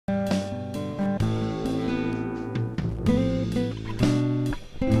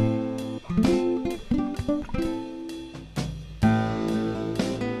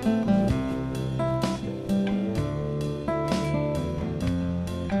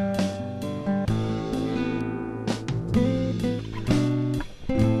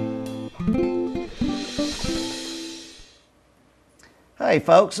Hey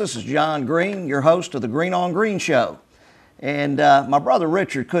folks, this is John Green, your host of the Green on Green Show. And my brother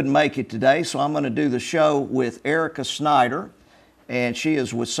Richard couldn't make it today, so I'm going to do the show with Erica Snyder, and she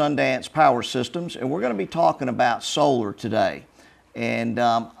is with Sundance Power Systems, and we're going to be talking about solar today. And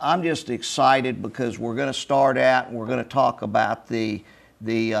I'm just excited because we're going to start out and we're going to talk about the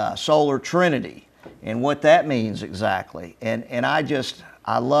solar trinity and what that means exactly. And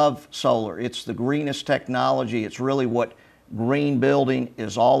I love solar. It's the greenest technology. It's really what green building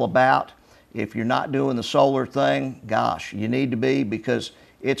is all about. If you're not doing the solar thing, gosh, you need to be, because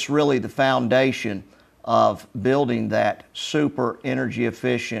it's really the foundation of building that super energy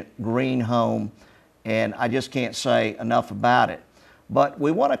efficient green home, and I just can't say enough about it. But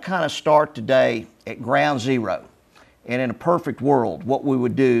we want to kind of start today at ground zero, and in a perfect world, what we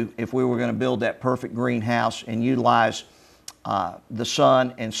would do if we were going to build that perfect greenhouse and utilize the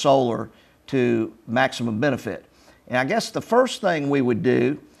sun and solar to maximum benefit. And I guess the first thing we would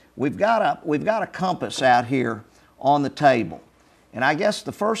do, we've got a compass out here on the table. And I guess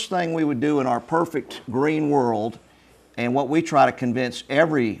the first thing we would do in our perfect green world, and what we try to convince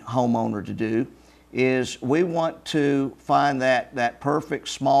every homeowner to do, is we want to find that perfect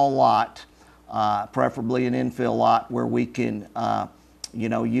small lot, preferably an infill lot, where we can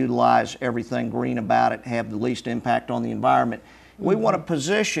utilize everything green about it, have the least impact on the environment. We want to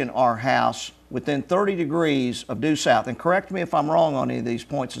position our house within 30 degrees of due south. And correct me if I'm wrong on any of these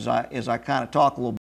points as I kind of talk a little bit.